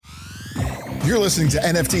You're listening to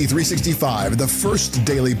NFT 365, the first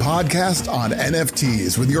daily podcast on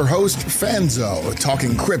NFTs with your host, Fanzo,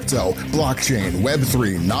 talking crypto, blockchain,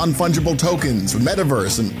 Web3, non-fungible tokens,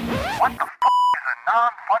 metaverse, and... What the is a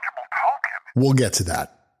non-fungible token? We'll get to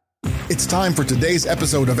that. It's time for today's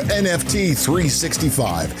episode of NFT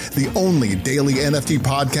 365, the only daily NFT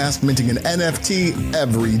podcast minting an NFT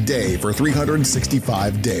every day for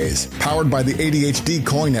 365 days. Powered by the ADHD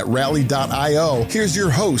coin at rally.io, here's your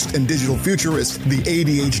host and digital futurist, the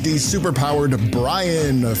ADHD superpowered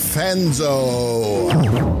Brian Fanzo. This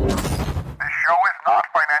show is not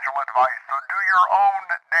financial advice, so do your own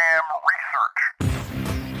damn research.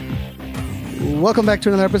 Welcome back to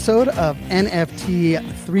another episode of NFT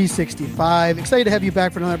 365. Excited to have you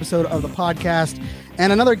back for another episode of the podcast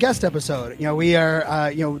and another guest episode. We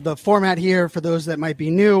are, the format here for those that might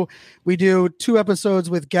be new, we do 2 episodes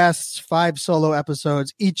with guests, 5 solo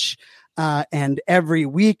episodes each and every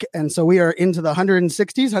week. And so we are into the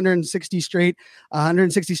 160 straight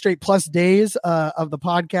plus days of the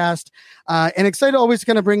podcast. And excited always to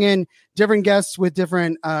kind of bring in different guests with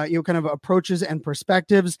different, kind of approaches and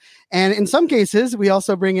perspectives. And in some cases, we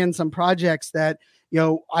also bring in some projects that,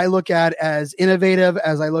 I look at as innovative,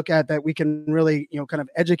 as I look at that we can really, kind of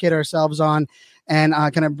educate ourselves on and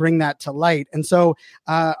kind of bring that to light. And so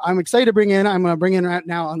I'm excited to I'm going to bring in right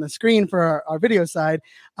now on the screen for our video side,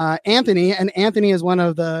 Anthony. And Anthony is one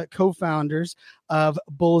of the co-founders of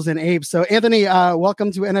Bulls and Apes. So Anthony,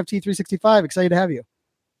 welcome to NFT 365. Excited to have you.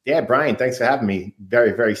 Yeah, Brian, thanks for having me.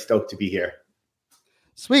 Very, very stoked to be here.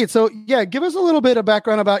 Sweet. So yeah, give us a little bit of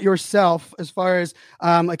background about yourself as far as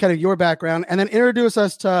kind of your background, and then introduce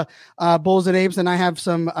us to Bulls and Apes. And I have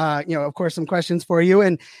some, of course, some questions for you.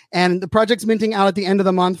 And the project's minting out at the end of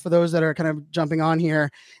the month for those that are kind of jumping on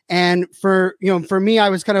here. And for me, I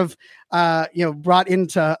was kind of, brought in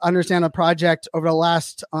to understand the project over the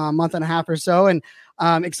last month and a half or so. And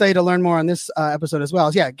excited to learn more on this episode as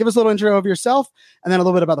well. So yeah, give us a little intro of yourself and then a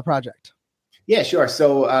little bit about the project. Yeah, sure.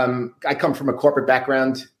 So I come from a corporate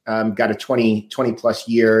background, got a 20 plus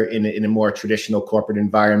year in a more traditional corporate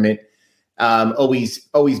environment. Always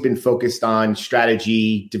been focused on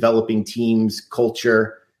strategy, developing teams,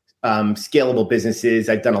 culture, scalable businesses.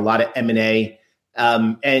 I've done a lot of M&A,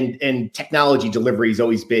 and technology delivery has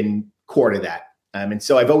always been core to that. And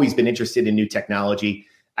so I've always been interested in new technology.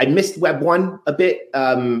 I missed Web 1 a bit.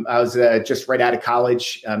 I was just right out of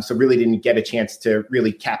college, so really didn't get a chance to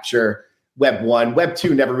really capture Web 1. Web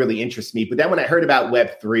 2 never really interests me. But then when I heard about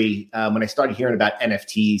Web 3, when I started hearing about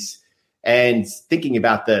NFTs and thinking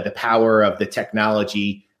about the power of the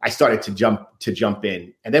technology, I started to jump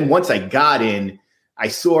in. And then once I got in, I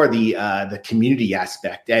saw the community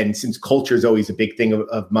aspect. And since culture is always a big thing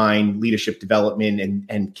of mine, leadership development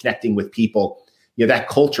and connecting with people, that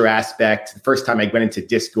culture aspect. The first time I went into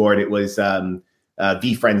Discord, it was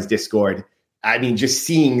VFriends Discord. I mean, just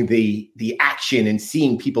seeing the action and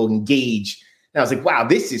seeing people engage. And I was like, wow,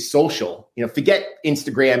 this is social. Forget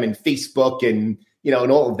Instagram and Facebook and,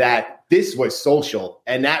 and all of that. This was social.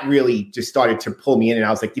 And that really just started to pull me in. And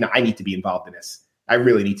I was like, I need to be involved in this. I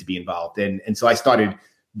really need to be involved. And so I started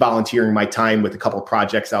volunteering my time with a couple of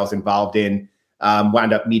projects I was involved in,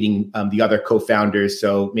 wound up meeting the other co-founders.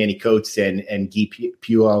 So Manny Coates and Guy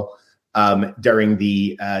Puo. During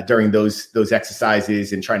those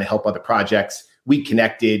exercises and trying to help other projects, we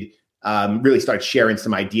connected, really started sharing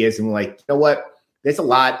some ideas, and we're like, you know what? There's a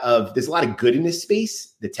lot of good in this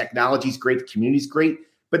space. The technology's great, the community's great,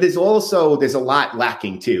 but there's a lot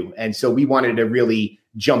lacking too. And so we wanted to really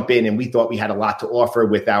jump in, and we thought we had a lot to offer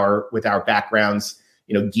with our backgrounds.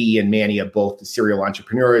 Guy and Manny are both serial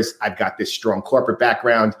entrepreneurs. I've got this strong corporate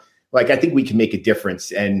background. Like, I think we can make a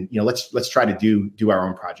difference, and let's try to do our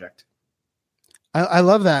own project. I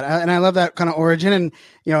love that. And I love that kind of origin. And,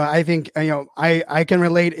 I think, I can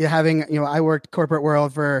relate having, I worked corporate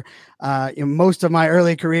world for most of my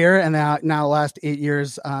early career, and now last 8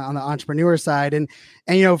 years on the entrepreneur side. And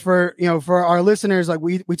for our listeners, like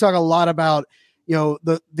we talk a lot about,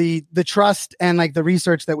 the trust and like the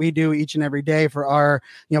research that we do each and every day for our,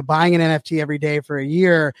 buying an NFT every day for a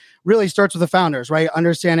year really starts with the founders, right?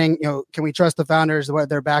 Understanding, can we trust the founders, what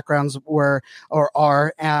their backgrounds were or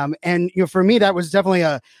are. And, for me, that was definitely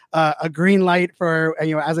a green light for,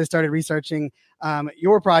 as I started researching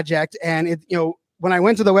your project. And it, when I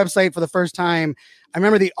went to the website for the first time, I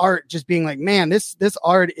remember the art just being like, man, this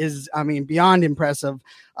art is, beyond impressive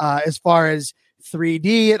as far as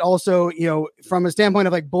 3D. It also, from a standpoint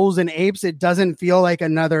of like Bulls and Apes, it doesn't feel like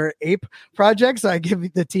another ape project. So I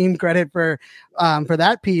give the team credit for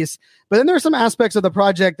that piece. But then there are some aspects of the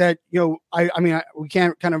project that, we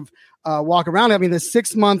can't kind of walk around. The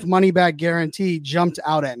 6-month money back guarantee jumped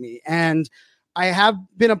out at me. And I have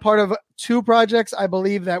been a part of 2 projects, I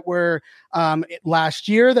believe, that were last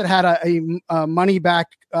year that had a money back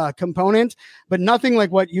component, but nothing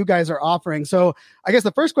like what you guys are offering. So I guess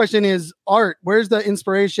the first question is art. Where's the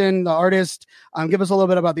inspiration, the artist? Give us a little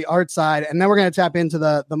bit about the art side, and then we're going to tap into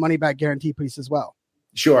the money back guarantee piece as well.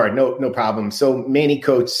 Sure, no problem. So Manny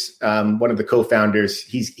Coates, one of the co-founders,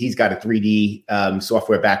 he's got a 3D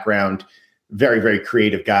software background. Very, very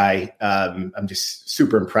creative guy. I'm just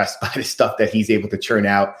super impressed by the stuff that he's able to churn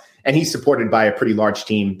out. And he's supported by a pretty large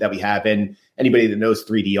team that we have. And anybody that knows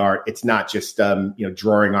 3D art, it's not just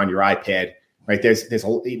drawing on your iPad, right?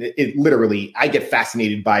 It literally, I get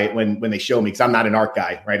fascinated by it when they show me, because I'm not an art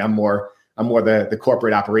guy, right? I'm more the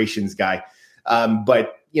corporate operations guy.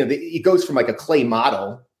 But it goes from like a clay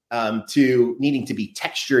model to needing to be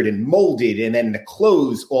textured and molded, and then the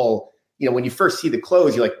clothes all. When you first see the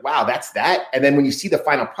clothes, you're like, wow, that's that. And then when you see the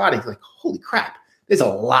final product, you're like, holy crap, there's a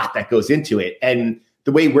lot that goes into it. And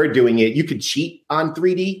the way we're doing it, you could cheat on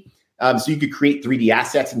 3D. So you could create 3D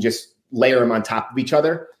assets and just layer them on top of each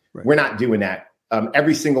other. Right. We're not doing that.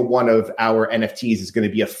 Every single one of our NFTs is going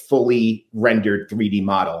to be a fully rendered 3D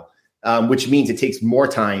model, which means it takes more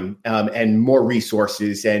time and more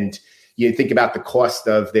resources. And you think about the cost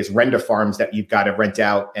of there's render farms that you've got to rent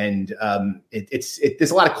out, and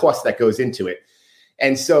there's a lot of cost that goes into it.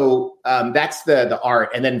 And so that's the art.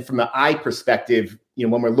 And then from an eye perspective,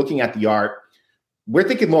 when we're looking at the art, we're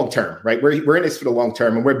thinking long term, right? We're in this for the long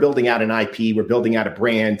term, and we're building out an IP. We're building out a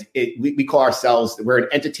brand. We call ourselves, we're an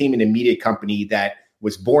entertainment and media company that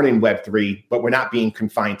was born in Web3, but we're not being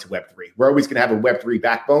confined to Web3. We're always going to have a Web3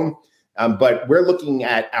 backbone, but we're looking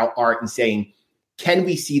at our art and saying, can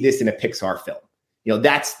we see this in a Pixar film?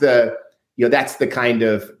 That's the kind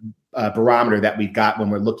of barometer that we've got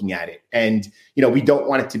when we're looking at it. And, we don't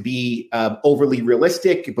want it to be overly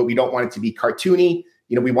realistic, but we don't want it to be cartoony.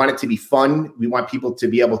 We want it to be fun. We want people to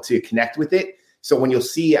be able to connect with it. So when you'll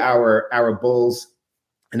see our bulls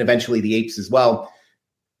and eventually the apes as well,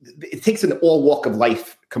 it takes an all walk of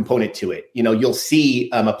life component to it. You'll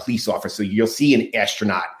see a police officer, you'll see an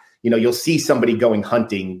astronaut, you'll see somebody going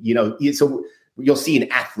hunting, so you'll see an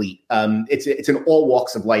athlete. It's an all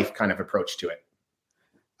walks of life kind of approach to it.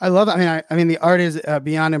 I love it. I mean, the art is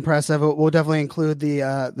beyond impressive. We'll definitely include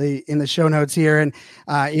the in the show notes here. And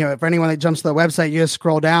for anyone that jumps to the website, you just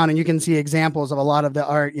scroll down and you can see examples of a lot of the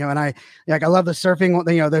art. And I love the surfing.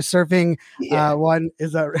 The surfing one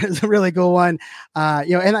is a really cool one.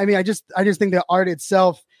 And I just think the art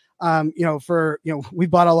itself. We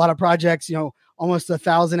bought a lot of projects. Almost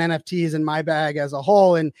 1,000 NFTs in my bag as a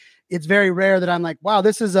whole, and it's very rare that I'm like, wow,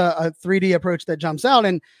 this is a 3D approach that jumps out.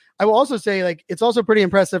 And I will also say, like, it's also pretty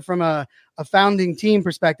impressive from a founding team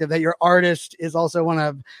perspective that your artist is also one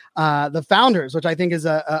of the founders, which I think is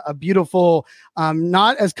a beautiful,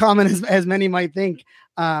 not as common as many might think,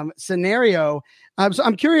 scenario. So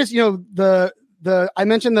I'm curious, I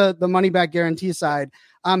mentioned the money back guarantee side.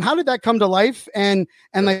 How did that come to life? And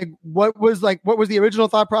what was the original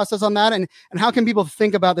thought process on that? And how can people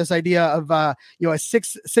think about this idea of, a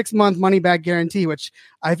 6-month money back guarantee, which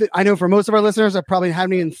I know for most of our listeners, I probably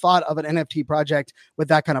haven't even thought of an NFT project with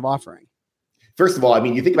that kind of offering. First of all,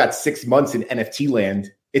 you think about 6 months in NFT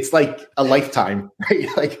land, it's like a lifetime, right?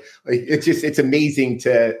 Like it's amazing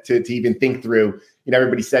to even think through.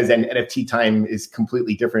 Everybody says that NFT time is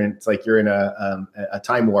completely different. It's like you're in a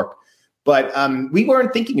time warp. But we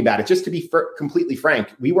weren't thinking about it. Just to be completely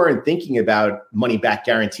frank, we weren't thinking about money back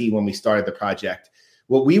guarantee when we started the project.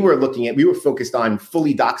 What we were looking at, we were focused on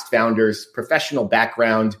fully doxed founders, professional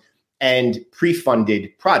background, and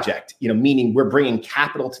pre-funded project. Meaning we're bringing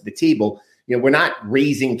capital to the table. We're not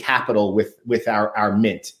raising capital with our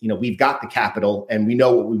mint. We've got the capital and we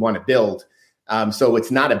know what we want to build. So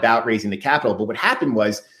it's not about raising the capital. But what happened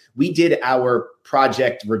was, we did our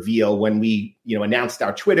project reveal when we, announced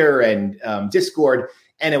our Twitter and Discord,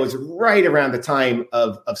 and it was right around the time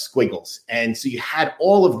of Squiggles. And so you had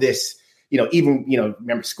all of this,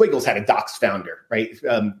 remember Squiggles had a doxed founder, right?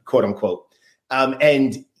 Quote unquote.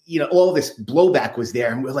 And all this blowback was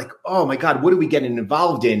there, and we're like, oh my God, what are we getting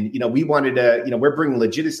involved in? We wanted to, we're bringing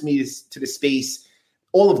legitimacy to the space.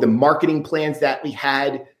 All of the marketing plans that we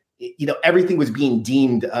had, everything was being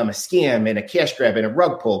deemed a scam and a cash grab and a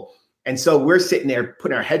rug pull. And so we're sitting there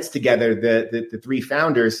putting our heads together, the 3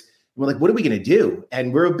 founders, and we're like, what are we going to do?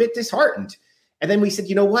 And we're a bit disheartened. And then we said,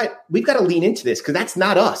 you know what? We've got to lean into this because that's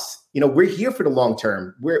not us. We're here for the long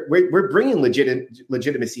term. We're bringing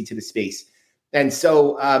legitimacy to the space. And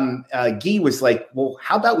so Guy was like, well,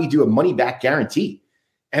 how about we do a money back guarantee?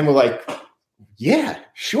 And we're like, yeah,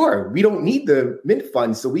 sure. We don't need the mint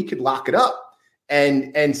fund, so we could lock it up.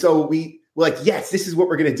 And so we're we're like, yes, this is what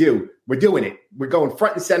we're going to do. We're doing it. We're going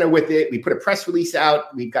front and center with it. We put a press release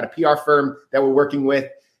out. We've got a PR firm that we're working with,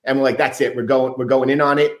 and we're like, that's it. We're going in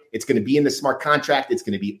on it. It's going to be in the smart contract. It's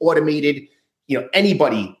going to be automated.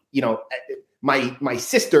 Anybody, my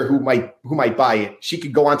sister who might buy it, she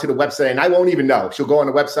could go onto the website and I won't even know. She'll go on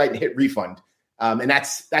the website and hit refund. And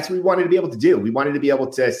that's what we wanted to be able to do. We wanted to be able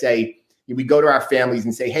to say, we go to our families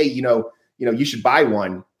and say, hey, you should buy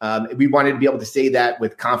one. We wanted to be able to say that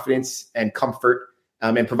with confidence and comfort,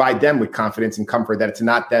 and provide them with confidence and comfort that it's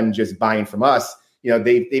not them just buying from us.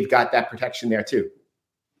 They've got that protection there too.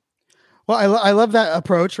 Well, I love that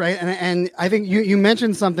approach, right? And I think you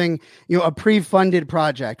mentioned something, a pre-funded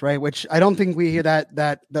project, right? Which I don't think we hear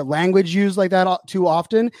that the language used like that too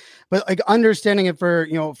often, but like understanding it for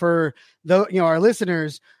our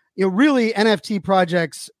listeners, really NFT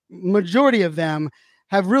projects, majority of them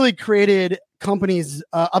have really created companies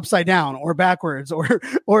upside down or backwards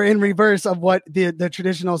or in reverse of what the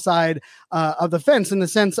traditional side of the fence, in the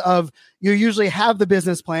sense of you usually have the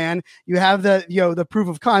business plan, you have the proof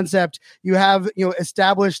of concept, you have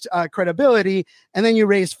established credibility, and then you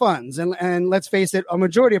raise funds. And let's face it, a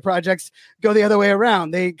majority of projects go the other way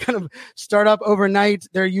around. They kind of start up overnight.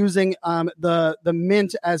 They're using the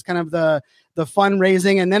mint as kind of the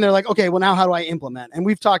fundraising, and then they're like, okay, well, now how do I implement? And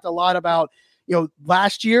we've talked a lot about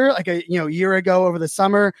last year, like a year ago over the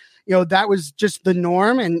summer, that was just the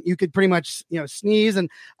norm, and you could pretty much sneeze and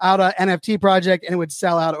out a NFT project and it would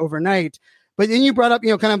sell out overnight. But then you brought up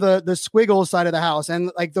kind of the squiggle side of the house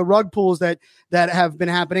and like the rug pulls that have been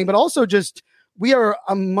happening, but also just we are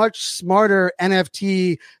a much smarter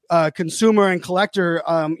NFT consumer and collector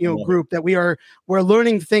group, that we're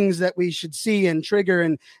learning things that we should see and trigger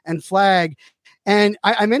and flag. And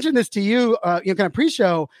I mentioned this to you kind of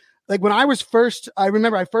pre-show. Like when I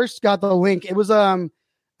remember I first got the link. It was, I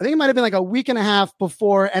think it might've been like a week and a half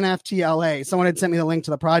before NFT LA. Someone had sent me the link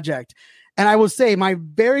to the project. And I will say my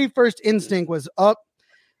very first instinct was,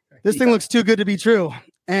 this thing looks too good to be true.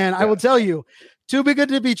 And I will tell you, too good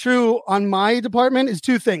to be true on my department is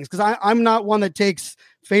two things. Cause I'm not one that takes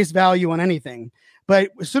face value on anything,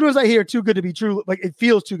 but as soon as I hear too good to be true, like it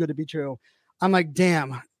feels too good to be true, I'm like,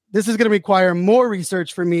 damn, this is going to require more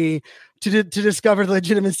research for me to discover the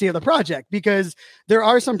legitimacy of the project, because there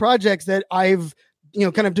are some projects that I've,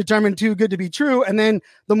 kind of determined too good to be true. And then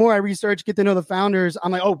the more I research, get to know the founders,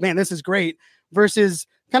 I'm like, oh man, this is great, versus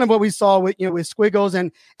kind of what we saw with, with Squiggles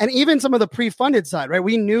and even some of the pre-funded side, right?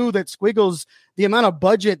 We knew that Squiggles, the amount of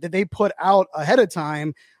budget that they put out ahead of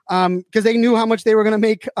time, because they knew how much they were going to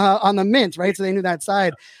make on the mint, right? So they knew that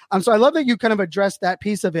side. So I love that you kind of addressed that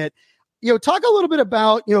piece of it. Talk a little bit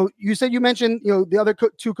about, you said, you mentioned, the other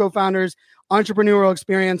two co-founders, entrepreneurial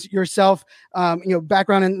experience, yourself,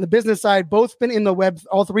 background in the business side, both been in the web,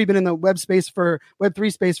 all three been in the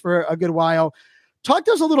Web3 space for a good while. Talk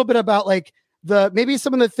to us a little bit about like maybe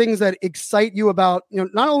some of the things that excite you about,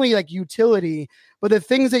 not only like utility, but the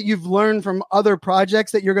things that you've learned from other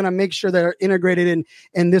projects that you're going to make sure that are integrated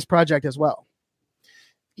in this project as well.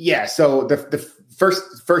 Yeah. So the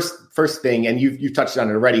first thing, and you've touched on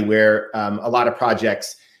it already, where a lot of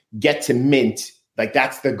projects get to mint, like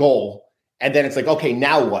that's the goal. And then it's like, okay,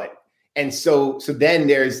 now what? And so then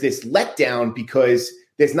there's this letdown because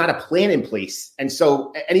there's not a plan in place. And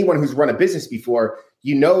so anyone who's run a business before,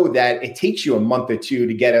 that it takes you a month or two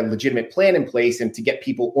to get a legitimate plan in place and to get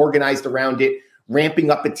people organized around it. Ramping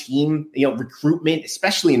up a team, recruitment,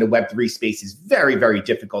 especially in the Web3 space, is very, very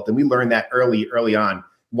difficult. And we learned that early on.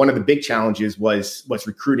 One of the big challenges was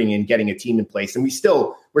recruiting and getting a team in place. And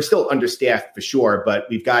we're still understaffed for sure, but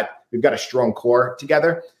we've got a strong core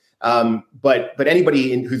together. But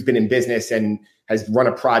anybody who's been in business and has run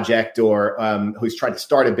a project or who's tried to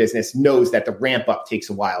start a business knows that the ramp up takes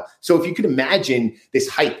a while. So if you could imagine this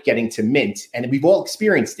hype getting to mint, and we've all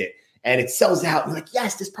experienced it, and it sells out, and you're like,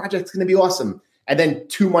 yes, this project's going to be awesome. And then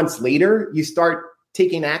 2 months later, you start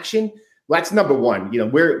taking action. Well, that's number one.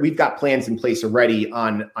 We've got plans in place already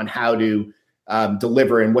on how to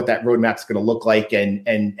deliver and what that roadmap's going to look like,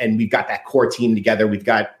 and we've got that core team together. We've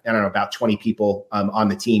got about 20 people on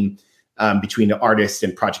the team, between the artists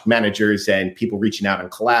and project managers and people reaching out on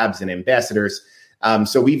collabs and ambassadors.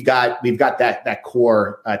 So we've got that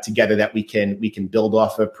core together that we can build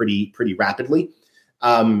off of pretty rapidly.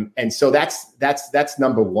 And so that's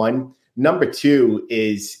number one. Number two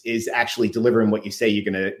is actually delivering what you say you're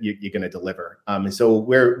gonna deliver. And so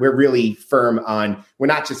we're really firm on, we're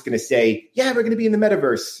not just gonna say, yeah, we're gonna be in the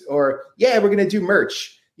metaverse, or yeah, we're gonna do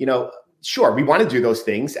merch. Sure, we want to do those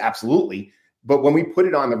things, absolutely. But when we put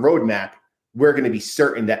it on the roadmap, we're going to be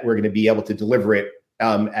certain that we're going to be able to deliver it.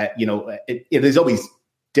 There's always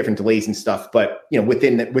different delays and stuff, but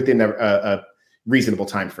within a reasonable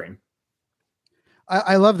time frame.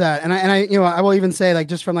 I love that. And I will even say, like,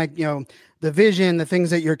 just from like, the vision, the things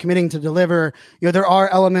that you're committing to deliver, there are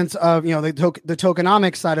elements of, the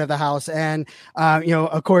tokenomics side of the house. And,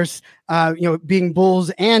 of course, being bulls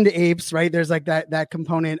and apes, right. There's like that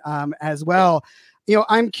component as well.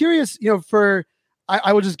 I'm curious,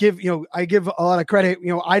 I will just give, I give a lot of credit.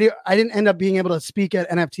 I didn't end up being able to speak at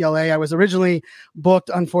NFTLA. I was originally booked.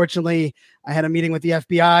 Unfortunately, I had a meeting with the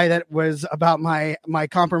FBI that was about my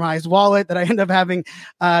compromised wallet that I ended up having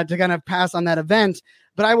to kind of pass on that event.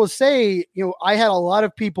 But I will say, I had a lot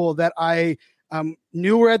of people that I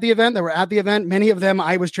knew were at the event, Many of them,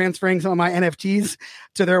 I was transferring some of my NFTs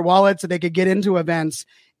to their wallets so they could get into events.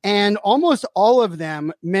 And almost all of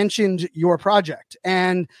them mentioned your project.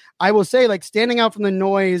 And I will say, like, standing out from the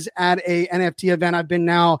noise at a NFT event, I've been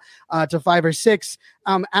now to 5 or 6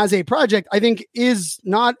 as a project, I think is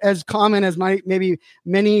not as common as maybe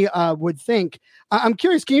many would think. I'm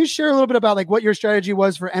curious, can you share a little bit about like what your strategy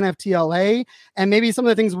was for NFTLA and maybe some of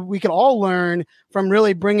the things we could all learn from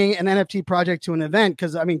really bringing an NFT project to an event?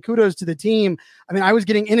 Because kudos to the team. I was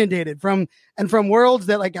getting inundated from worlds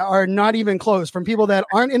that like are not even close, from people that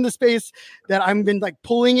aren't in the space that I've been like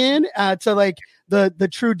pulling in to like the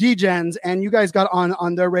true degens, and you guys got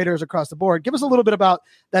on their radars across the board. Give us a little bit about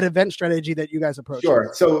that event strategy that you guys approached.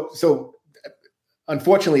 Sure. So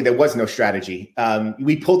unfortunately, there was no strategy.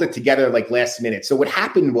 We pulled it together like last minute. So what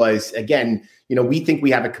happened was, again, we think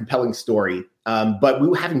we have a compelling story, but we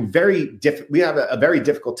were having we have a very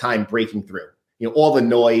difficult time breaking through, all the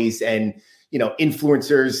noise and,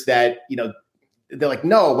 influencers that, they're like,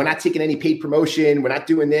 no, we're not taking any paid promotion. We're not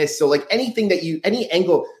doing this. So like anything any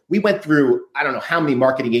angle, we went through, I don't know how many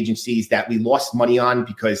marketing agencies that we lost money on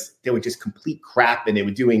because they were just complete crap and they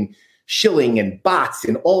were doing shilling and bots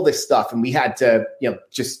and all this stuff. And we had to,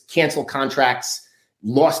 just cancel contracts,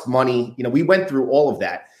 lost money. We went through all of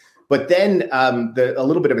that. But then a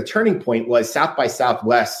little bit of a turning point was South by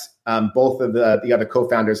Southwest. Both of the other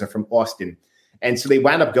co-founders are from Austin. And so they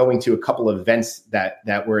wound up going to a couple of events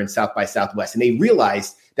that were in South by Southwest. And they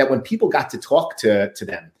realized that when people got to talk to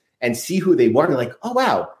them and see who they were, they're like, oh,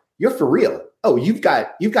 wow, you're for real. Oh, you've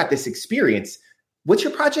got this experience. What's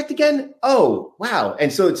your project again? Oh, wow.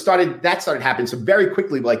 And so that started happening. So very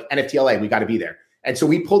quickly, like NFTLA, we got to be there. And so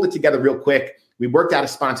we pulled it together real quick. We worked out a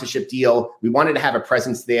sponsorship deal. We wanted to have a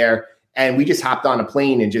presence there. And we just hopped on a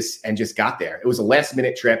plane and just got there. It was a last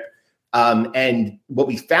minute trip. And what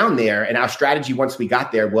we found there, and our strategy once we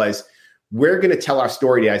got there, was we're going to tell our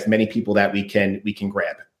story to as many people that we can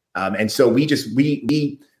grab. And so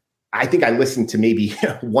I think I listened to maybe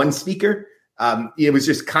one speaker. It was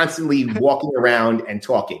just constantly walking around and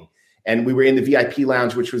talking. And we were in the VIP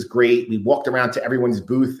lounge, which was great. We walked around to everyone's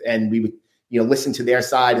booth and we would, listen to their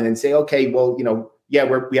side and then say, okay, well, yeah,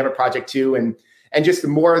 we have a project too. And just the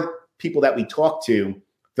more people that we talked to,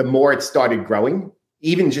 the more it started growing,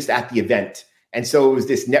 even just at the event. And so it was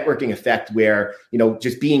this networking effect where,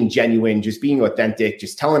 just being genuine, just being authentic,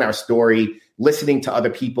 just telling our story, listening to other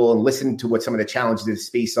people and listening to what some of the challenges of the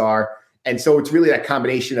space are. And so it's really that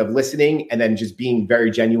combination of listening and then just being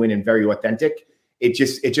very genuine and very authentic. It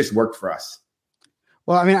just worked for us.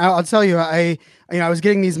 Well, I'll tell you, I was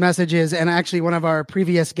getting these messages, and actually one of our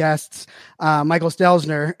previous guests, Michael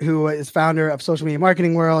Stelzner, who is founder of Social Media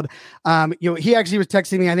Marketing World, he actually was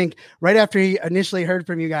texting me, I think, right after he initially heard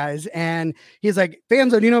from you guys, and he's like,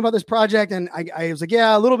 "Fanzo, do you know about this project?" And I was like,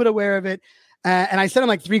 "Yeah, a little bit aware of it." And I sent him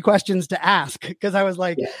like 3 questions to ask because I was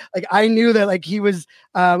like, I knew that like he was,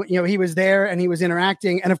 he was there and he was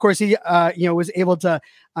interacting, and of course he, was able to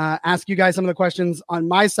ask you guys some of the questions on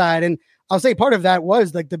my side. And I'll say part of that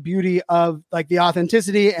was like the beauty of like the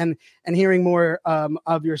authenticity and hearing more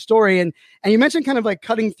of your story. And you mentioned kind of like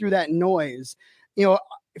cutting through that noise,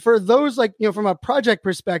 for those like, from a project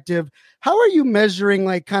perspective, how are you measuring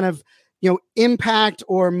like kind of, impact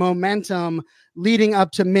or momentum leading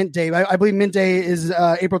up to Mint Day? I believe Mint Day is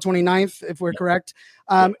April 29th, if we're correct.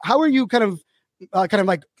 How are you kind of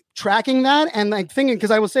like tracking that and like thinking,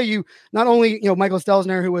 because I will say you not only, Michael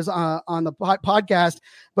Stelzner, who was on the podcast,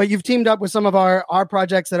 but you've teamed up with some of our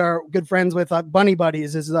projects that are good friends with. Bunny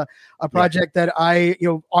Buddies is a project that I,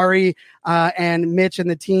 Ari and Mitch and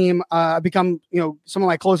the team become, some of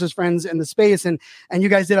my closest friends in the space. And you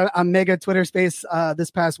guys did a mega Twitter space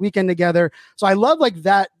this past weekend together. So I love like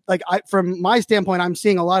that. Like from my standpoint, I'm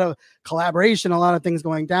seeing a lot of collaboration, a lot of things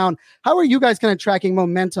going down. How are you guys kind of tracking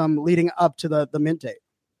momentum leading up to the Mint Day?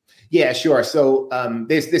 Yeah, sure. So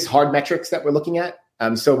there's hard metrics that we're looking at.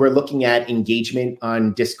 So we're looking at engagement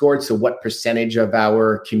on Discord. So what percentage of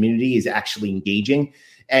our community is actually engaging?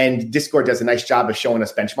 And Discord does a nice job of showing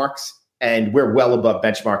us benchmarks, and we're well above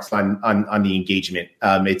benchmarks on the engagement.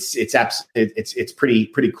 It's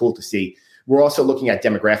pretty cool to see. We're also looking at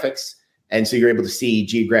demographics, and so you're able to see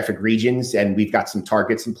geographic regions, and we've got some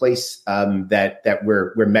targets in place that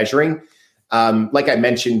we're measuring. Like I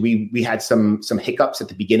mentioned, we had some hiccups at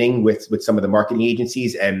the beginning with some of the marketing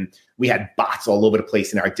agencies, and we had bots all over the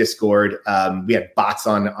place in our Discord. We had bots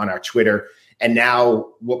on our Twitter, and now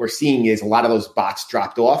what we're seeing is a lot of those bots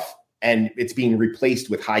dropped off, and it's being replaced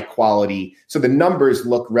with high quality. So the numbers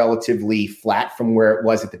look relatively flat from where it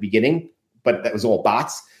was at the beginning, but that was all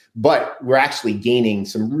bots. But we're actually gaining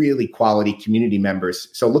some really quality community members.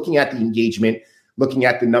 So looking at the engagement, looking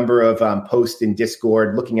at the number of posts in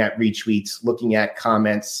Discord, looking at retweets, looking at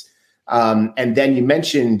comments. And then you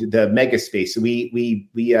mentioned the Megaspace. So we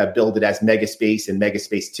build it as Megaspace and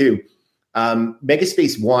Megaspace 2.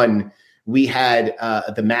 Megaspace 1, we had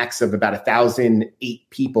the max of about 1,008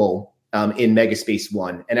 people in Megaspace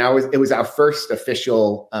 1. And it was our first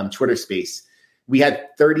official Twitter space. We had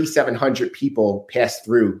 3,700 people pass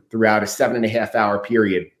throughout a 7.5 hour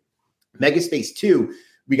period. Megaspace 2,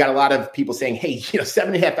 we got a lot of people saying, hey,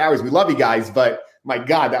 7.5 hours, we love you guys, but my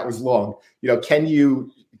God, that was long. Can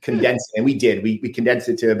you condense it? And we did. We condensed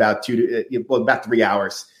it to about 3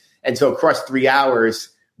 hours. And so across 3 hours,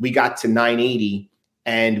 we got to 980,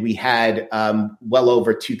 and we had well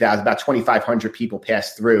over 2,000, about 2,500 people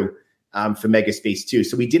pass through for Megaspace 2.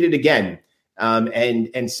 So we did it again.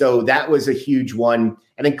 And so that was a huge one.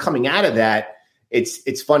 And then coming out of that,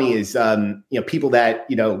 it's funny is, people that,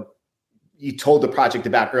 you told the project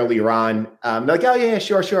about earlier on, they're like, oh yeah,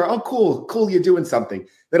 sure. Oh, cool. You're doing something.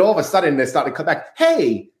 Then all of a sudden they start to come back.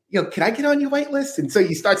 Hey, can I get on your whitelist? And so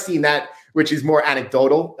you start seeing that, which is more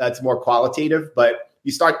anecdotal. It's more qualitative, but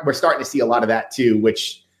we're starting to see a lot of that too,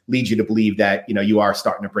 which leads you to believe that, you are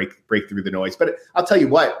starting to break through the noise. But I'll tell you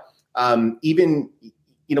what,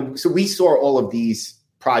 so we saw all of these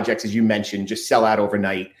projects, as you mentioned, just sell out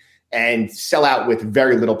overnight and sell out with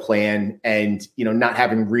very little plan and, not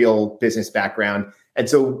having real business background. And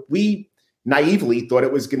so we naively thought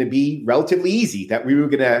it was going to be relatively easy, that we were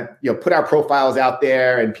going to, put our profiles out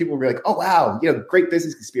there and people were like, oh, wow, great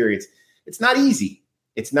business experience. It's not easy.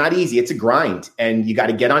 It's a grind, and you got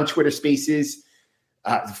to get on Twitter Spaces.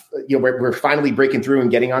 We're finally breaking through and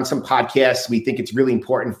getting on some podcasts. We think it's really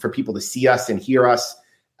important for people to see us and hear us.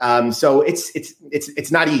 So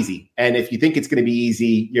it's not easy. And if you think it's going to be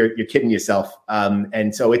easy, you're kidding yourself.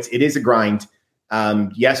 And so it is a grind.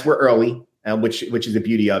 Yes, we're early, which is the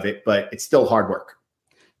beauty of it, but it's still hard work.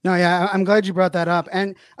 No, yeah, I'm glad you brought that up.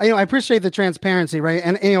 And, I appreciate the transparency, right?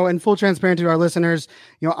 And, in full transparency to our listeners,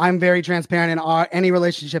 I'm very transparent in any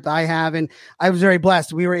relationship that I have. And I was very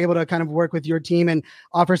blessed. We were able to kind of work with your team and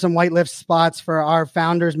offer some whitelist spots for our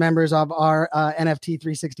founders, members of our NFT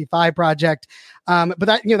 365 project. But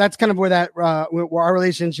that, that's kind of where where our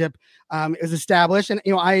relationship is established. And,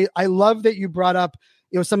 I love that you brought up,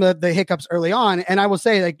 some of the hiccups early on. And I will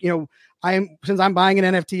say, since I'm buying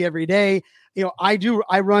an NFT every day,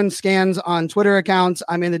 I run scans on Twitter accounts.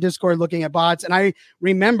 I'm in the Discord looking at bots. And I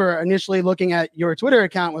remember initially looking at your Twitter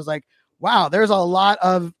account was like, wow, there's a lot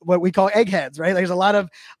of what we call eggheads, right? There's a lot of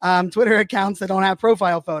Twitter accounts that don't have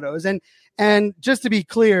profile photos. And just to be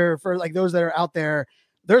clear for those that are out there,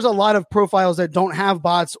 there's a lot of profiles that don't have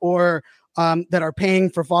bots or that are paying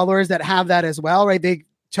for followers that have that as well, right?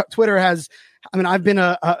 Twitter has, I've been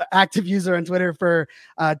a active user on Twitter for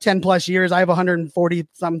 10 plus years. I have 140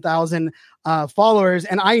 some thousand followers.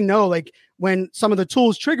 And I know when some of the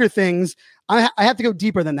tools trigger things, I have to go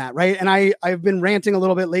deeper than that. Right. And I've been ranting a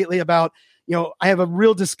little bit lately about, I have a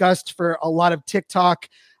real disgust for a lot of TikTok,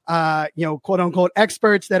 quote unquote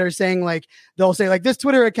experts that are saying they'll say this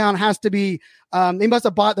Twitter account has to be, they must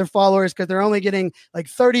have bought their followers because they're only getting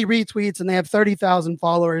 30 retweets and they have 30,000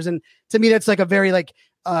 followers. And to me, that's a very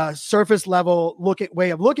surface level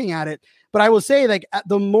way of looking at it. But I will say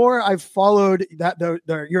the more I've followed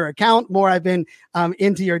your account, more I've been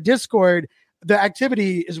into your Discord, the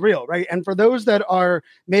activity is real, right? And for those that are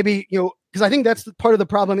maybe, because I think that's part of the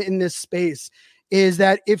problem in this space is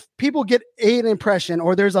that if people get an impression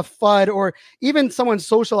or there's a FUD or even someone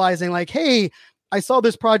socializing hey, I saw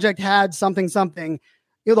this project had something,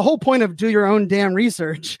 the whole point of do your own damn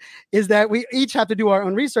research is that we each have to do our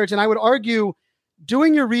own research. And I would argue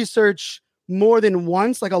doing your research more than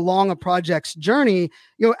once, along a project's journey,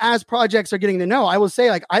 as projects are getting to know. I will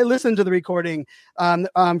say, I listened to the recording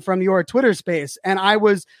from your Twitter space, and I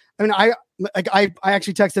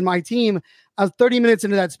actually texted my team. I was 30 minutes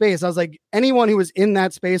into that space. I was like, anyone who was in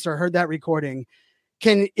that space or heard that recording,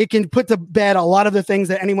 it can put to bed a lot of the things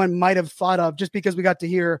that anyone might have thought of just because we got to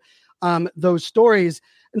hear those stories.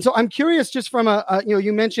 And so I'm curious, just from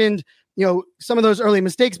you mentioned, some of those early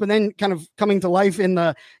mistakes, but then kind of coming to life in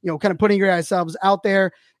the, kind of putting yourselves out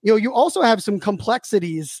there. You also have some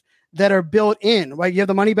complexities that are built in, right? You have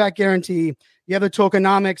the money back guarantee, you have the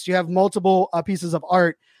tokenomics, you have multiple pieces of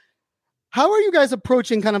art. How are you guys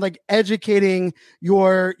approaching kind of like educating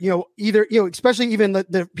your, especially even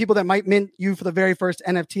the people that might mint you for the very first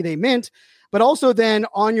NFT they mint, but also then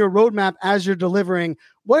on your roadmap as you're delivering,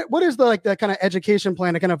 what is the kind of education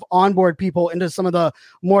plan to kind of onboard people into some of the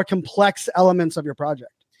more complex elements of your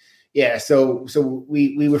project? Yeah, so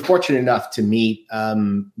we were fortunate enough to meet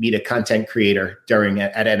a content creator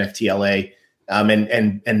at NFTLA,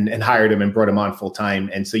 and hired him and brought him on full time.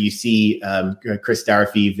 And so you see, Chris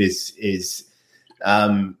Darafeev is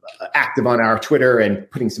active on our Twitter and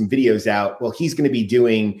putting some videos out. Well, he's going to be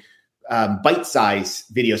doing bite-size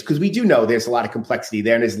videos because we do know there's a lot of complexity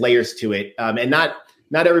there and there's layers to it, and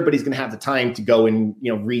not everybody's going to have the time to go and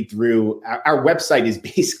read through. Our website is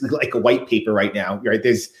basically like a white paper right now, right?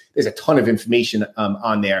 There's a ton of information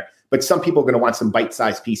on there, but some people are going to want some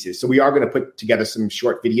bite-sized pieces. So we are going to put together some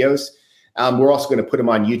short videos. We're also going to put them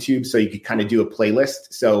on YouTube, so you could kind of do a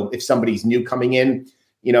playlist. So if somebody's new coming in,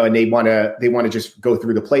 and they want to just go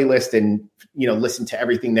through the playlist and listen to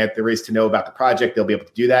everything that there is to know about the project, they'll be able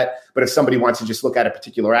to do that. But if somebody wants to just look at a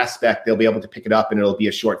particular aspect, they'll be able to pick it up, and it'll be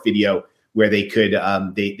a short video where they could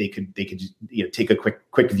take a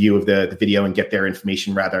quick view of the video and get their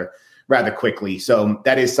information rather quickly. So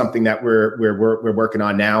that is something that we're working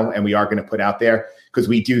on now, and we are going to put out there because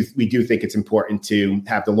we do think it's important to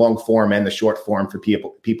have the long form and the short form for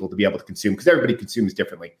people to be able to consume, because everybody consumes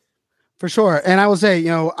differently. For sure. And I will say,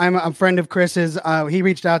 I'm a friend of Chris's. He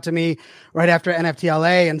reached out to me right after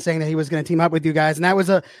NFTLA and saying that he was going to team up with you guys. And that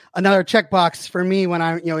was another checkbox for me when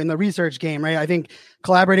I'm, in the research game, right? I think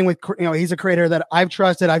collaborating with, he's a creator that I've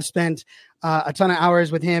trusted. I've spent a ton of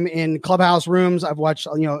hours with him in Clubhouse rooms. I've watched,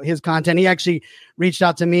 his content. He actually reached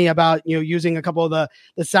out to me about, using a couple of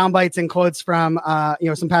the sound bites and quotes from,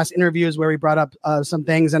 some past interviews where he brought up some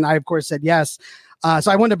things. And I, of course, said yes.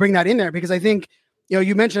 So I wanted to bring that in there because I think,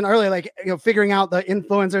 you mentioned earlier, figuring out the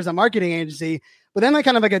influencers and marketing agency, but then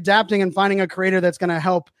kind of adapting and finding a creator that's going to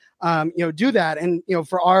help, do that. And,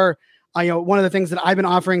 for our, one of the things that I've been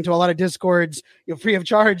offering to a lot of Discords, free of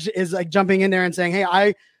charge is jumping in there and saying, hey,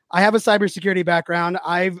 I have a cybersecurity background.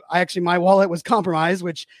 My wallet was compromised,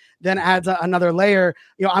 which then adds another layer.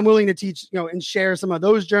 I'm willing to teach, and share some of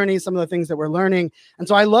those journeys, some of the things that we're learning. And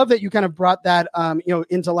so I love that you kind of brought that,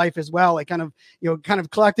 into life as well. Kind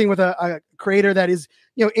of collecting with a creator that is,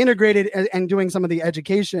 integrated and doing some of the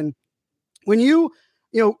education. When you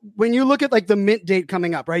look at the mint date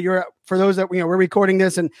coming up, right? For those that, we're recording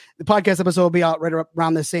this and the podcast episode will be out right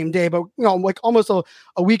around the same day, but almost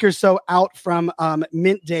a week or so out from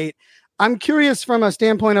mint date. I'm curious from a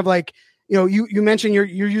standpoint of you mentioned you're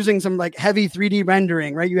using some heavy 3D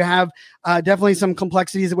rendering, right? You have definitely some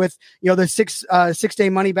complexities with, the 6 day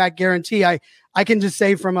money back guarantee. I can just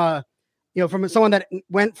say from someone that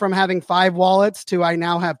went from having 5 wallets to I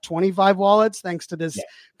now have 25 wallets, thanks to this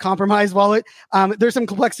compromised wallet. There's some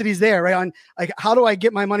complexities there, right? On how do I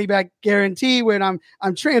get my money back guarantee when I'm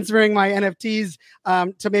transferring my NFTs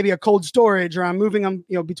to maybe a cold storage, or I'm moving them,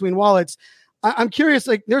 between wallets. I'm curious,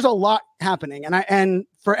 there's a lot happening, and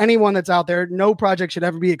for anyone that's out there, no project should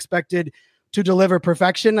ever be expected to deliver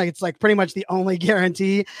perfection. It's pretty much the only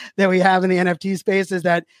guarantee that we have in the NFT space is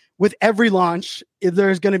that with every launch,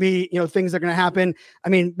 there's going to be, things that are going to happen. I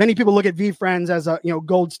mean, many people look at VFriends as a,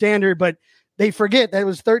 gold standard, but they forget that it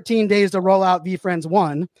was 13 days to roll out VFriends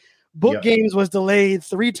 1. Book Games was delayed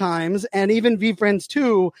 3 times, and even VFriends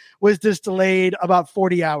 2 was just delayed about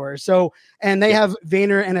 40 hours. So, and they have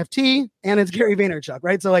Vayner NFT and it's Gary Vaynerchuk,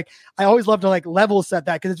 right? So I always love to level set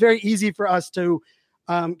that because it's very easy for us to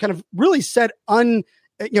kind of really set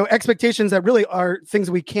expectations that really are things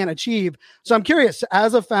we can't achieve. So I'm curious,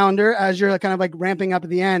 as a founder, as you're kind of ramping up at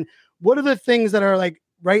the end, what are the things that are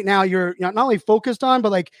right now you're not only focused on,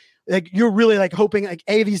 but you're really hoping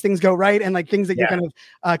these things go right and things that you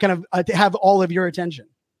kind of have all of your attention.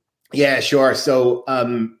 Yeah, sure. So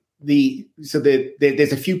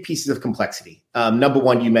there's a few pieces of complexity. Number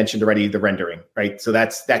one, you mentioned already the rendering, right? So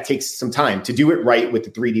that takes some time to do it right with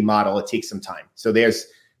the 3D model. It takes some time. So there's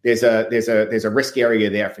a risk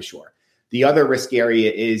area there for sure. The other risk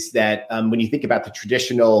area is that when you think about the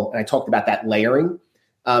traditional, and I talked about that layering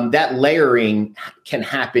can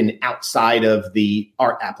happen outside of the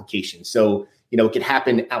art application. So, it could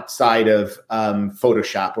happen outside of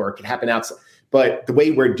Photoshop, or it could happen outside. But the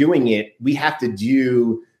way we're doing it, we have to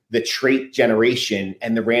do the trait generation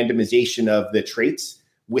and the randomization of the traits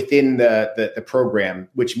within the program,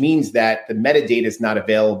 which means that the metadata is not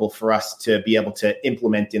available for us to be able to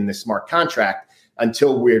implement in the smart contract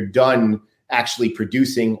until we're done actually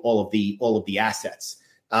producing all of the assets.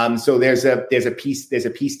 So there's a piece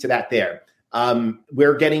to that there.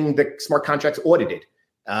 We're getting the smart contracts audited.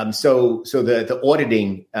 So the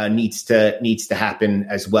auditing needs to happen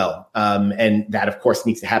as well. And that of course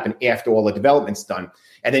needs to happen after all the development's done.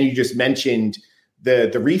 And then you just mentioned the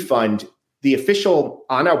refund. The official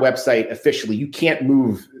on our website, officially, you can't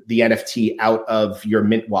move the NFT out of your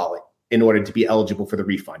Mint wallet in order to be eligible for the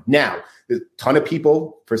refund. Now, a ton of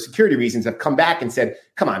people, for security reasons, have come back and said,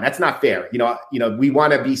 "Come on, that's not fair. We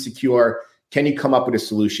want to be secure. Can you come up with a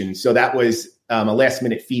solution?" So that was a last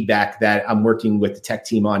minute feedback that I'm working with the tech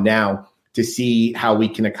team on now to see how we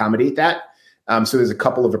can accommodate that. So there's a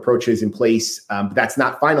couple of approaches in place, but that's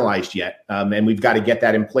not finalized yet, and we've got to get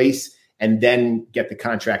that in place and then get the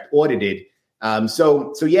contract audited.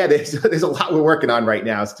 So yeah, there's a lot we're working on right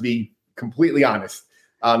now, to be completely honest.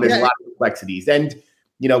 There's a lot of complexities, and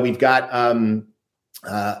we've got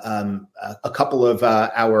a couple of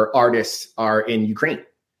our artists are in Ukraine,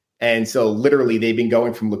 and so literally they've been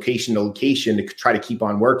going from location to location to try to keep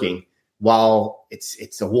on working while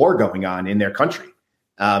it's a war going on in their country,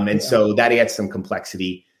 so that adds some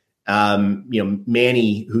complexity.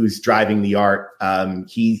 Manny, who's driving the art,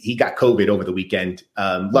 he got COVID over the weekend.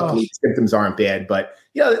 Luckily, symptoms aren't bad, but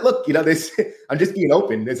look, this. I'm just being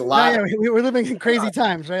open. There's a lot. We're living in crazy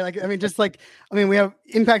times, right? We have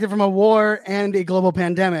impacted from a war and a global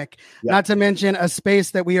pandemic. Yeah. Not to mention a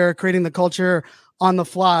space that we are creating the culture on the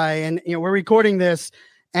fly, and we're recording this.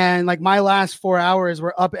 And like my last 4 hours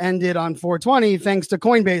were upended on 420 thanks to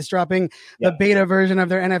Coinbase dropping the beta version of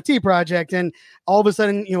their NFT project. And all of a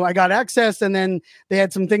sudden, I got access, and then they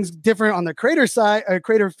had some things different on the creator side,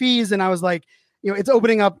 creator fees. And I was like, it's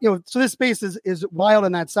opening up, so this space is wild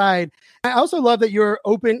on that side. I also love that you're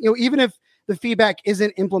open, even if the feedback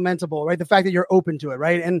isn't implementable, right? The fact that you're open to it,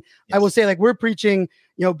 right? And I will say, like, we're preaching,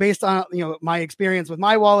 based on, my experience with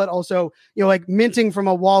my wallet, also, like minting from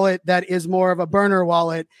a wallet that is more of a burner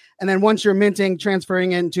wallet. And then once you're minting,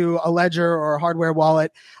 transferring into a ledger or a hardware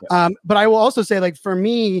wallet. Yeah. But I will also say, like, for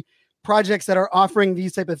me, projects that are offering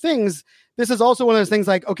these type of things, this is also one of those things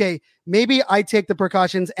like, okay, maybe I take the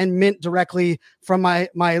precautions and mint directly from my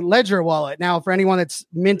ledger wallet. Now, for anyone that's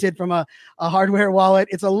minted from a hardware wallet,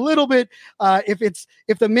 it's a little bit,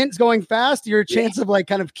 if the mint's going fast, your chance of like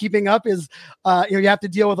kind of keeping up is, you have to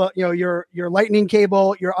deal with, your lightning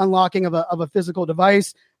cable, your unlocking of a physical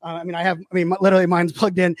device. Literally mine's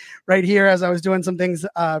plugged in right here as I was doing some things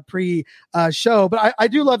pre-show, but I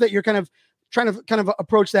do love that you're kind of trying to kind of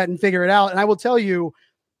approach that and figure it out. And I will tell you,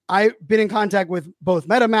 I've been in contact with both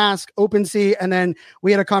MetaMask, OpenSea, and then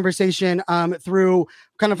we had a conversation through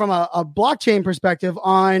kind of from a blockchain perspective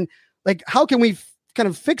on like, how can we kind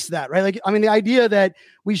of fix that, right? Like, the idea that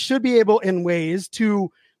we should be able in ways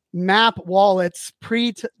to map wallets,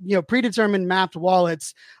 predetermined mapped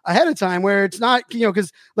wallets ahead of time where it's not,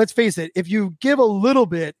 because let's face it, if you give a little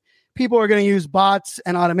bit, people are going to use bots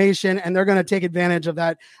and automation, and they're going to take advantage of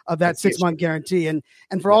that 6-month guarantee. And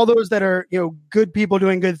for all those that are, good people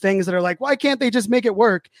doing good things that are like, why can't they just make it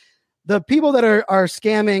work? The people that are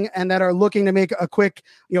scamming and that are looking to make a quick,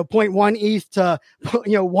 0.1 ETH to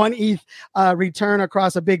 1 ETH return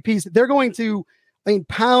across a big piece, they're going to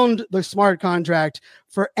pound the smart contract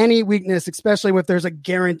for any weakness, especially if there's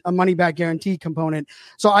a money back guarantee component.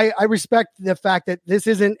 So I respect the fact that this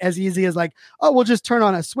isn't as easy as like, oh, we'll just turn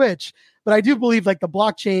on a switch. But I do believe like the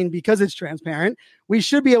blockchain, because it's transparent, we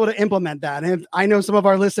should be able to implement that. And I know some of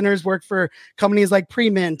our listeners work for companies like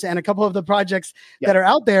Premint and a couple of the projects that are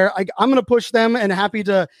out there. I'm going to push them and happy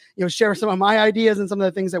to share some of my ideas and some of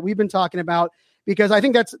the things that we've been talking about. Because I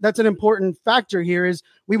think that's an important factor here is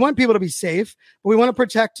we want people to be safe, but we want to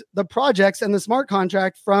protect the projects and the smart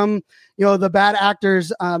contract from, the bad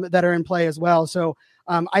actors that are in play as well. So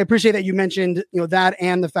I appreciate that you mentioned, that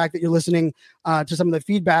and the fact that you're listening to some of the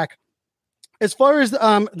feedback. As far as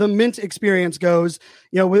the Mint experience goes,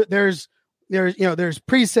 there's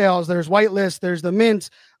pre-sales, there's whitelist, there's the Mint,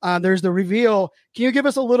 there's the reveal. Can you give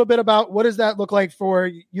us a little bit about what does that look like for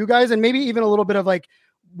you guys, and maybe even a little bit of like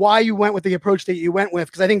why you went with the approach that you went with?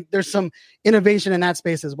 Because I think there's some innovation in that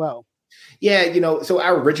space as well. Yeah, so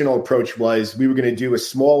our original approach was we were going to do a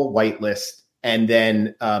small whitelist and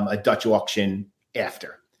then a Dutch auction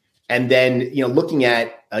after. And then, looking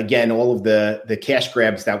at, again, all of the cash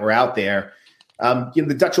grabs that were out there,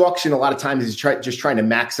 the Dutch auction a lot of times is just trying to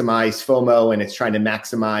maximize FOMO, and it's trying to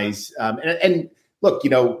maximize. And look,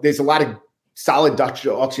 there's a lot of solid Dutch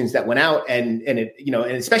auctions that went out, and it, and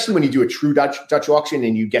especially when you do a true Dutch auction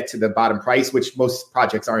and you get to the bottom price, which most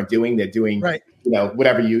projects aren't doing. They're doing right.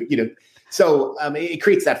 Whatever So it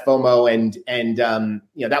creates that FOMO, and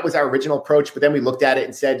that was our original approach. But then we looked at it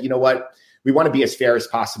and said, you know what, we want to be as fair as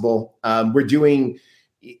possible. We're doing.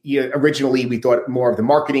 Originally, we thought more of the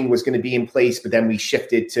marketing was going to be in place, but then we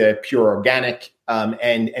shifted to pure organic.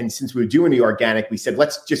 And since we were doing the organic, we said,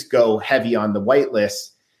 let's just go heavy on the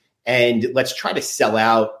whitelist and let's try to sell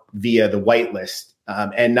out via the whitelist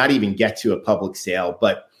and not even get to a public sale.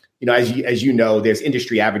 But, as you know, there's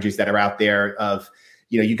industry averages that are out there of,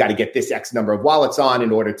 you got to get this X number of wallets on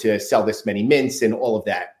in order to sell this many mints and all of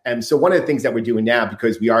that. And so one of the things that we're doing now,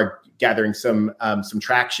 because we are gathering some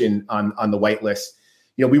traction on the whitelist,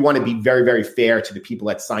 we want to be very, very fair to the people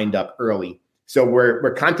that signed up early. So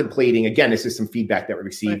we're contemplating, again, this is some feedback that we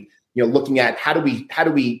received, right. Looking at how do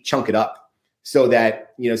we chunk it up so that,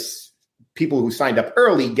 people who signed up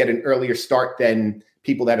early get an earlier start than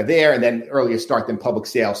people that are there, and then earlier start than public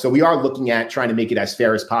sale. So we are looking at trying to make it as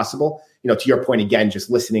fair as possible. To your point, again,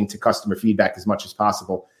 just listening to customer feedback as much as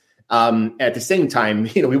possible. At the same time,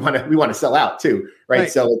 we want to sell out too, right?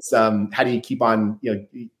 So it's how do you keep on,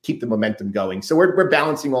 keep the momentum going? So we're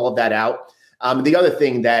balancing all of that out. The other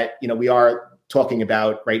thing that we are talking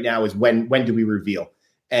about right now is when do we reveal?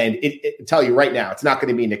 And it tell you right now, it's not going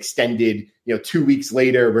to be an extended, 2 weeks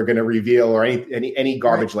later we're going to reveal or any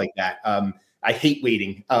garbage like that. I hate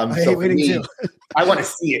waiting. I hate waiting too. I want to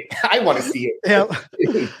see it. I want to see it.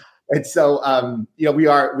 Yeah. And so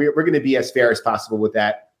we're going to be as fair as possible with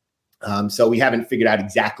that. So we haven't figured out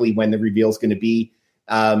exactly when the reveal is going to be,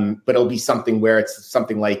 but it'll be something where it's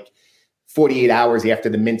something like 48 hours after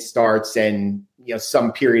the mint starts and,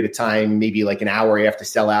 some period of time, maybe like an hour after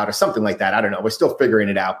sell out or something like that. I don't know. We're still figuring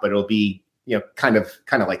it out, but it'll be, kind of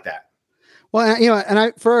like that. Well,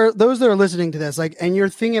 and for those that are listening to this, and you're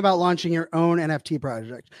thinking about launching your own NFT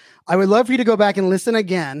project, I would love for you to go back and listen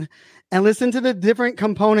again and listen to the different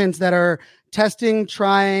components that are testing,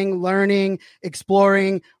 trying, learning,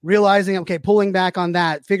 exploring, realizing, okay, pulling back on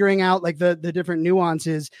that, figuring out the different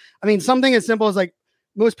nuances. I mean, something as simple as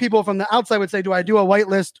most people from the outside would say, do I do a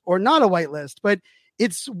whitelist or not a whitelist? But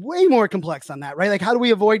it's way more complex than that, right? How do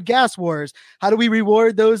we avoid gas wars? How do we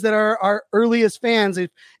reward those that are our earliest fans? If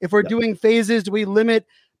we're doing phases, do we limit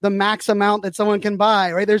the max amount that someone can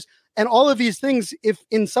buy, right? And all of these things, if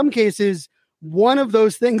in some cases, one of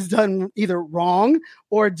those things done either wrong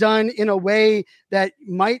or done in a way that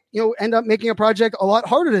might, end up making a project a lot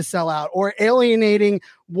harder to sell out or alienating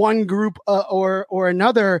one group or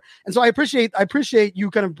another. And so I appreciate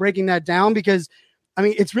you kind of breaking that down, because I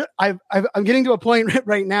mean, I'm getting to a point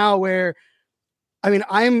right now where,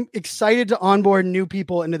 I'm excited to onboard new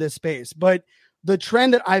people into this space, but the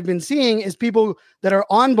trend that I've been seeing is people that are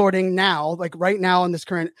onboarding now, right now in this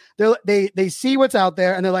current, they see what's out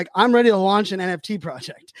there and they're like, I'm ready to launch an NFT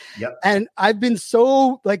project. Yep. And I've been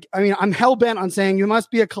so I'm hell bent on saying you must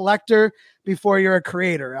be a collector before you're a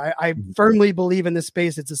creator. I firmly believe in this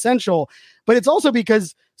space. It's essential, but it's also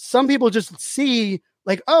because some people just see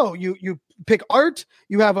you pick art,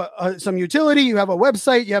 you have some utility, you have a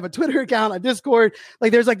website, you have a Twitter account, a Discord,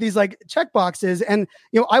 there's these check boxes. And,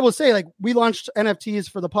 I will say we launched NFTs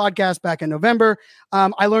for the podcast back in November.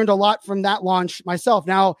 I learned a lot from that launch myself,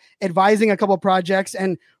 now advising a couple of projects.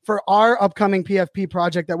 And for our upcoming PFP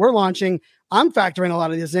project that we're launching, I'm factoring a lot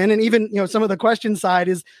of this in. And even, some of the question side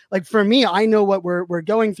is for me, I know what we're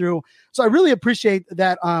going through. So I really appreciate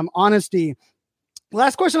that honesty.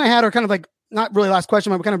 Last question I had are kind of not really last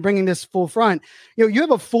question, but I'm kind of bringing this full front. You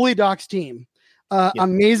have a fully doxed team,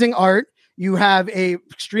 amazing art. You have a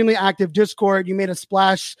extremely active Discord. You made a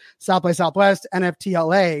splash South by Southwest, NFT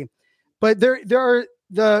LA, but there are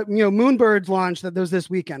the Moonbirds launch that was this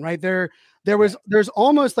weekend, right? There's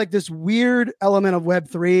almost this weird element of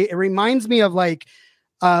Web3. It reminds me of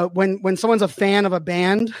when someone's a fan of a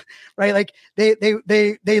band, right?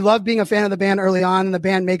 They love being a fan of the band early on, and the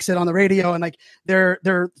band makes it on the radio, and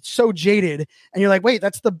they're so jaded, and you're like, wait,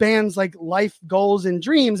 that's the band's life goals and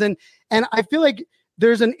dreams. And I feel like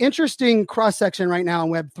there's an interesting cross section right now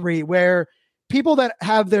in Web3 where people that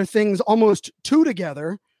have their things almost two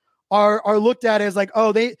together are looked at as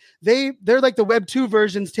they're the Web2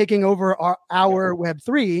 versions taking over our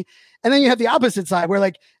Web3. And then you have the opposite side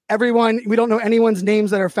where everyone, we don't know anyone's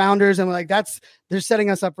names that are founders, and they're setting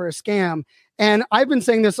us up for a scam. And I've been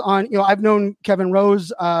saying this on, I've known Kevin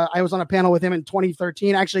Rose. I was on a panel with him in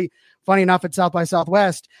 2013, actually, funny enough, at South by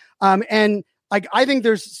Southwest. And I think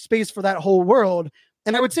there's space for that whole world.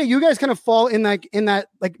 And I would say you guys kind of fall in that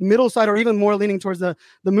middle side, or even more leaning towards the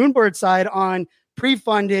Moonbird side on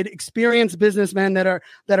pre-funded, experienced businessmen that are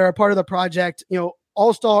a part of the project.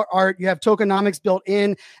 All-star art, you have tokenomics built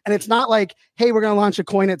in, and it's not like, hey, we're going to launch a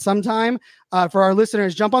coin at some time. For our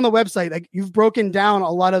listeners, jump on the website. Like, you've broken down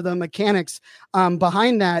a lot of the mechanics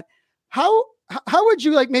behind that. How would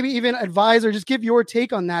you maybe even advise or just give your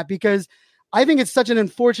take on that? Because I think it's such an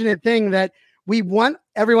unfortunate thing that we want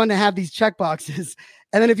everyone to have these check boxes,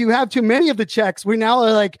 and then if you have too many of the checks, we now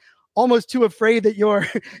are almost too afraid that you're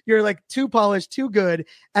too polished, too good.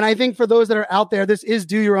 And I think for those that are out there, this is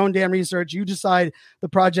do your own damn research. You decide the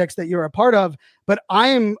projects that you're a part of. But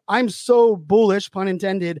I'm so bullish, pun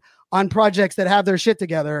intended, on projects that have their shit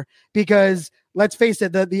together, because let's face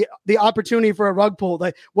it, the opportunity for a rug pull,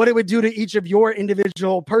 what it would do to each of your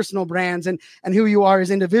individual personal brands and who you are as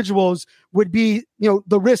individuals would be,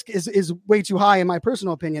 the risk is way too high in my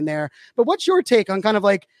personal opinion there. But what's your take on kind of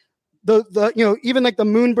the even the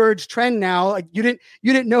Moonbirds trend now? You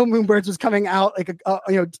didn't know Moonbirds was coming out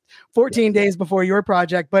 14 days before your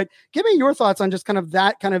project, but give me your thoughts on just kind of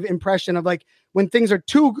that kind of impression of when things are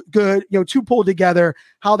too good, too pulled together,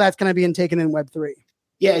 how that's going to be taken in Web3.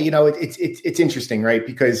 Yeah, it's interesting, right?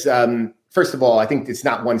 Because first of all, I think it's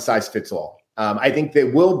not one size fits all. I think there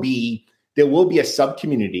will be a sub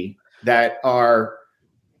community that are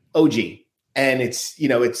OG, and it's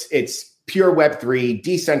pure Web3,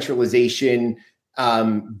 decentralization,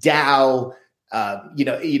 DAO,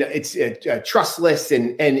 it's trustless,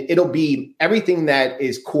 and it'll be everything that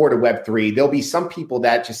is core to Web3. There'll be some people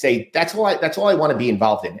that just say, that's all I want to be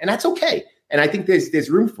involved in. And that's okay. And I think there's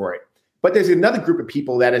room for it. But there's another group of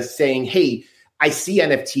people that is saying, hey, I see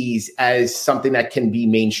NFTs as something that can be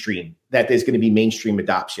mainstream, that there's going to be mainstream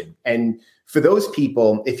adoption. And for those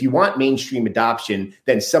people, if you want mainstream adoption,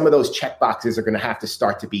 then some of those check boxes are going to have to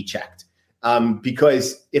start to be checked.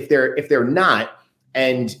 Because if they're not,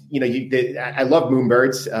 and I love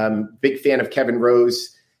Moonbirds, big fan of Kevin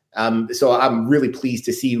Rose, so I'm really pleased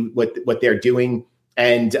to see what they're doing,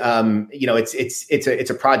 and it's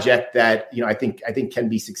a project that I think can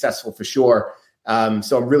be successful for sure.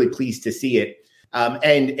 So I'm really pleased to see it,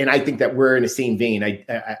 and I think that we're in the same vein.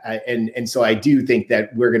 And so I do think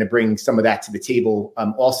that we're going to bring some of that to the table,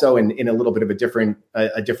 also in a little bit of a different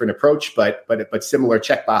approach, but similar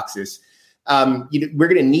check boxes. We're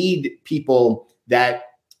going to need people that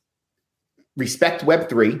respect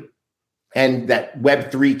Web3 and that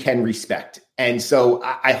Web3 can respect. And so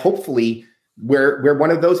I hopefully we're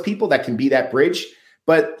one of those people that can be that bridge.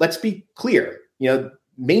 But let's be clear,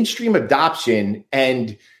 mainstream adoption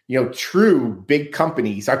and, true big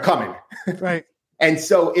companies are coming. Right. And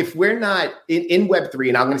so if we're not in Web3,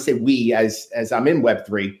 and I'm going to say we as I'm in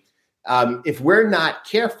Web3, if we're not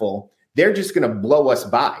careful, they're just going to blow us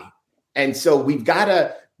by. And so we've got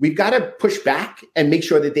to push back and make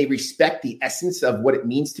sure that they respect the essence of what it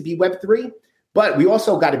means to be Web3. But we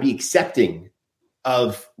also got to be accepting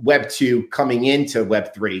of Web2 coming into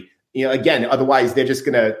Web3. Again, otherwise they're just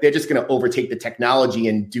gonna overtake the technology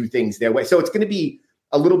and do things their way. So it's going to be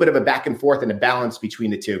a little bit of a back and forth and a balance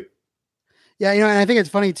between the two. Yeah, and I think it's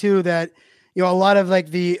funny too that a lot of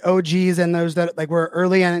the OGs and those that were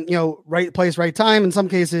early and right place, right time, in some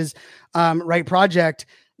cases, right project.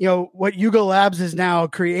 What Yuga Labs has now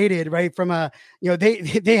created, right? From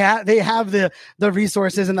they have the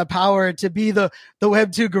resources and the power to be the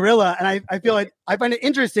Web2 gorilla. And I feel like I find it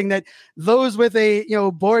interesting that those with a,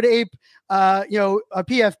 Bored Ape, a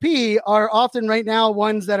PFP are often right now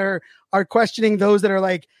ones that are questioning those that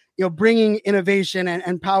are bringing innovation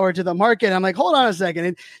and power to the market. I'm like, hold on a second.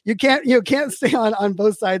 And you can't stay on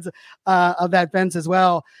both sides of that fence as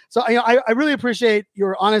well. So, I really appreciate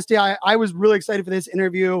your honesty. I was really excited for this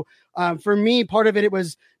interview. For me, part of it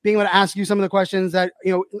was being able to ask you some of the questions that,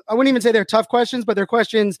 I wouldn't even say they're tough questions, but they're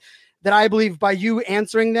questions that I believe by you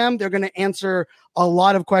answering them, they're going to answer a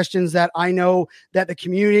lot of questions that I know that the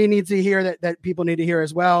community needs to hear, that people need to hear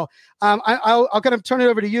as well. I'll kind of turn it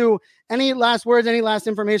over to you. Any last words, any last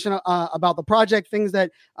information about the project, things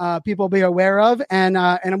that people be aware of, and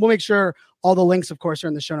we'll make sure all the links, of course, are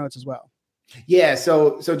in the show notes as well. Yeah.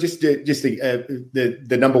 So just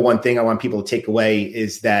the number one thing I want people to take away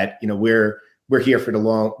is that we're here for the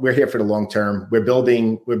long term. We're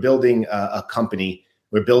building a company.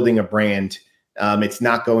 We're building a brand. It's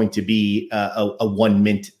not going to be a one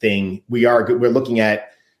mint thing. We're looking at,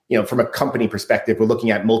 from a company perspective, we're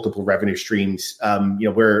looking at multiple revenue streams.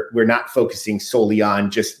 We're not focusing solely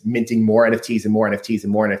on just minting more NFTs and more NFTs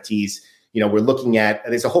and more NFTs. We're looking at,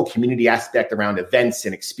 there's a whole community aspect around events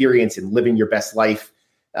and experience and living your best life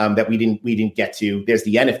that we didn't get to. There's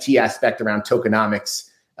the NFT aspect around tokenomics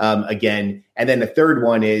again. And then the third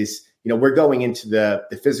one is, we're going into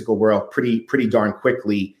the physical world pretty darn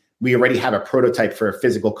quickly. We already have a prototype for a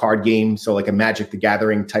physical card game, so like a Magic the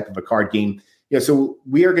Gathering type of a card game. So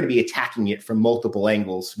we are going to be attacking it from multiple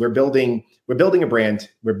angles. We're building a brand.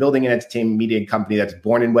 We're building an entertainment media company that's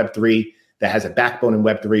born in Web3, that has a backbone in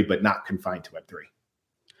Web3, but not confined to Web3.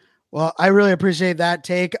 Well, I really appreciate that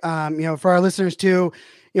take. For our listeners too,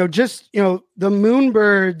 the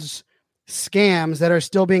Moonbirds scams that are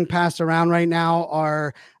still being passed around right now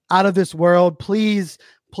are out of this world. Please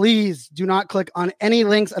do not click on any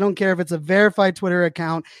links. I don't care if it's a verified Twitter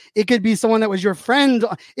account. It could be someone that was your friend.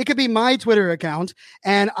 It could be my Twitter account.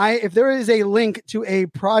 And if there is a link to a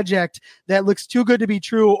project that looks too good to be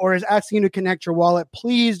true or is asking you to connect your wallet,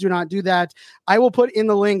 please do not do that. I will put in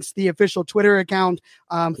the links the official Twitter account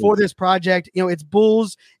for this project. It's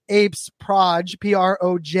Bulls Apes Proj,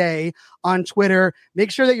 Proj on Twitter.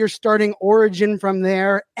 Make sure that you're starting Origin from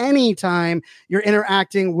there anytime you're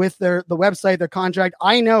interacting with the website, their contract.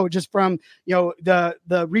 I know just from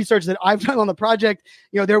the research that I've done on the project,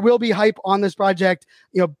 there will be hype on this project,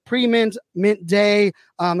 pre-mint, mint day,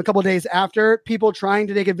 a couple of days after, people trying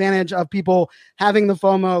to take advantage of people having the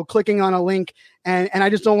FOMO, clicking on a link, and I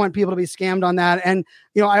just don't want people to be scammed on that. And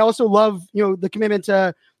I also love the commitment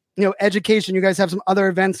to education. You guys have some other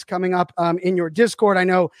events coming up in your Discord. I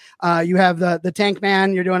know you have the Tank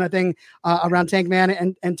Man. You're doing a thing around Tank Man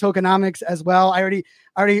and tokenomics as well. I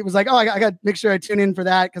already was like, oh, I got to make sure I tune in for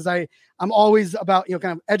that, because I'm always about kind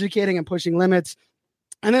of educating and pushing limits.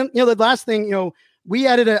 And then the last thing, we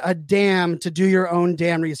added a DAM to do your own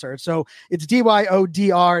DAM research. So it's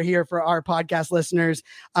DYODR here for our podcast listeners.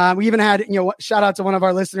 We even had, shout out to one of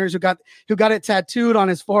our listeners who got it tattooed on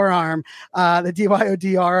his forearm, the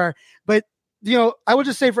DYODR. But, I would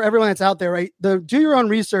just say for everyone that's out there, right, the do your own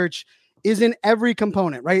research is in every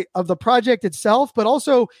component, right, of the project itself, but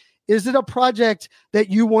also, is it a project that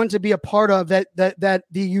you want to be a part of, that the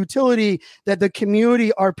utility, that the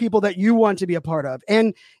community are people that you want to be a part of?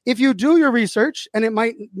 And if you do your research, and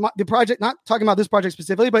the project, not talking about this project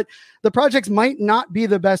specifically, but the projects might not be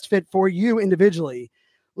the best fit for you individually,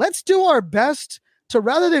 let's do our best to,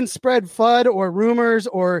 rather than spread FUD or rumors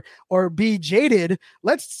or be jaded,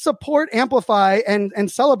 let's support, amplify, and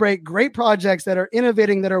celebrate great projects that are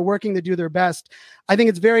innovating, that are working to do their best. I think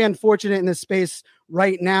it's very unfortunate in this space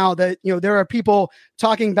right now that, there are people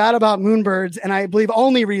talking bad about Moonbirds. And I believe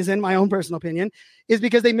only reason, my own personal opinion, is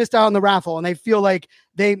because they missed out on the raffle and they feel like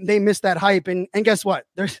they missed that hype. And guess what?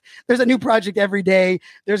 There's a new project every day.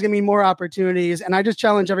 There's going to be more opportunities. And I just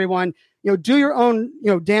challenge everyone, do your own,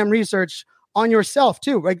 damn research on yourself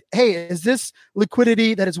too. Like, hey, is this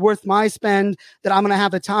liquidity that is worth my spend, that I'm going to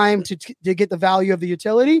have the time to get the value of the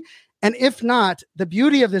utility? And if not, the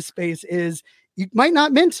beauty of this space is you might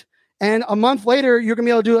not mint, and a month later, you're going to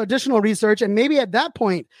be able to do additional research. And maybe at that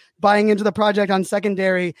point, buying into the project on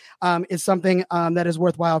secondary is something that is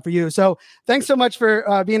worthwhile for you. So thanks so much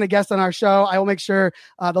for being a guest on our show. I will make sure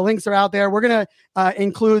the links are out there. We're going to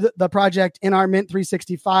include the project in our Mint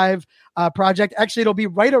 365 project. Actually, it'll be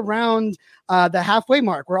right around the halfway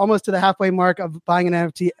mark. We're almost to the halfway mark of buying an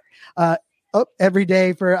NFT every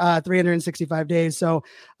day for 365 days. So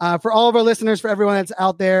for all of our listeners, for everyone that's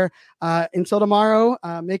out there, until tomorrow,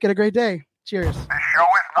 make it a great day. Cheers. This show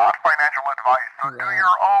is not financial advice, so do your